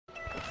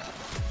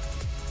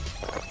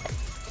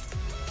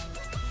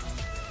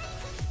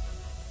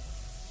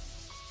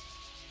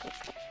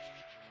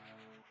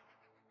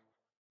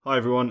Hi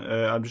everyone,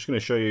 I'm just going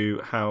to show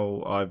you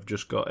how I've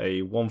just got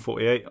a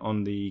 148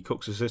 on the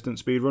Cook's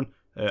Assistant Speedrun.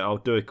 I'll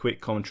do a quick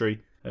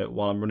commentary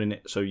while I'm running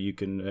it so you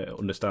can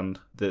understand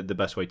the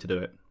best way to do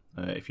it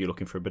if you're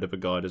looking for a bit of a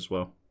guide as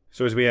well.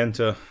 So as we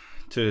enter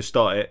to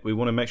start it, we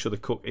want to make sure the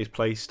cook is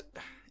placed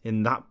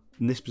in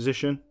this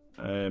position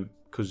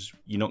because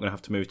you're not going to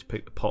have to move to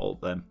pick the pot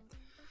up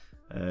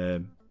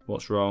then.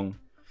 What's wrong?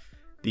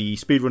 The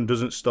speedrun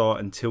doesn't start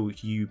until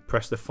you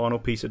press the final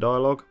piece of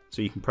dialogue,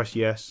 so you can press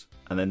yes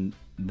and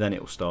then it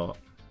will start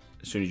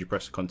as soon as you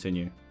press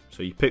continue.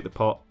 So you pick the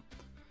pot,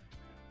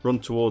 run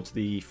towards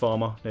the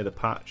farmer near the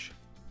patch,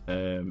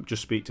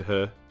 just speak to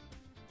her,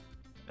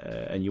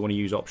 and you want to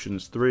use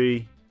options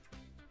 3,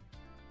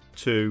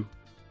 2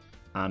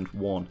 and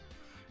 1.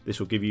 This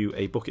will give you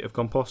a bucket of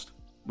compost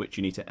which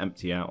you need to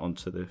empty out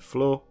onto the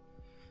floor.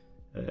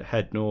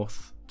 Head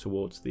north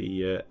towards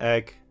the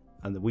egg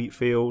and the wheat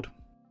field.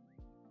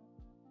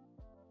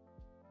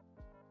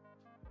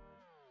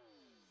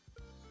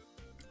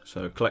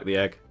 So collect the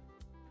egg.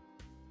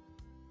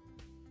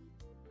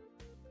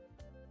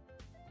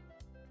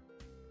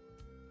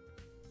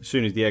 As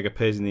soon as the egg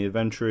appears in the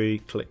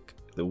inventory, click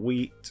the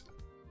wheat.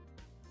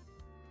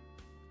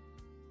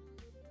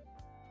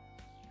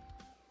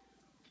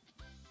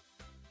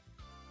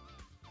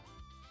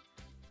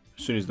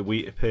 As soon as the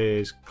wheat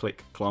appears,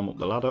 click climb up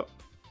the ladder.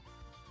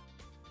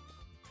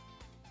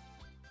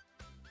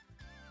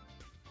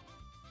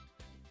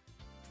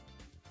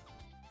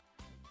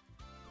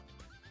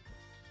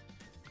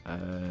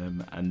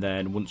 And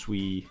then once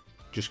you've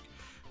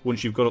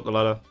got up the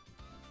ladder,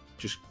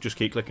 just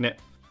keep clicking it.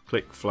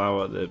 Click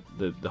flour,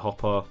 the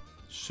hopper.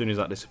 As soon as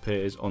that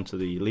disappears, onto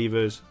the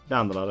levers,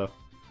 down the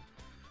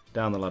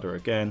ladder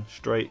again,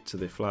 straight to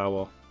the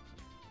flour.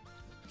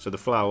 So the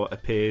flour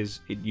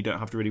appears, you don't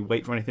have to really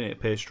wait for anything, it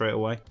appears straight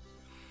away.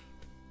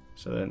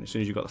 So then as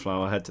soon as you've got the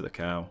flour, head to the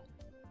cow.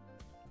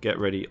 Get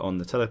ready on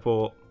the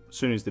teleport. As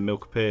soon as the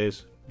milk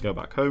appears, go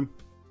back home.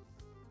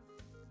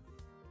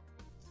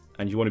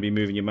 And you want to be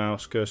moving your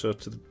mouse cursor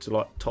to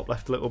like top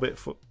left a little bit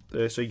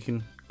so you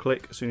can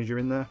click as soon as you're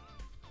in there.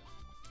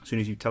 As soon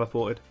as you've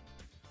teleported.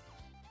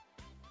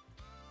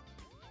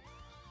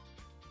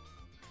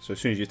 So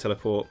as soon as you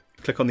teleport,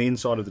 click on the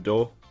inside of the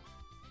door.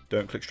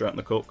 Don't click straight on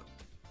the cook.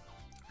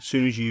 As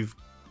soon as you've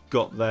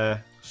got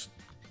there,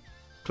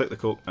 click the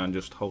cook and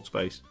just hold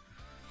space.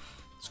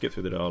 Skip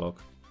through the dialogue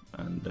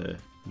and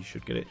you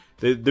should get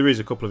it. There is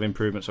a couple of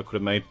improvements I could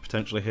have made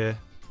potentially here,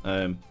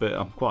 but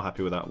I'm quite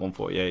happy with that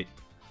 148.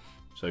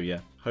 So yeah,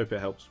 hope it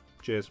helps.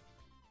 Cheers.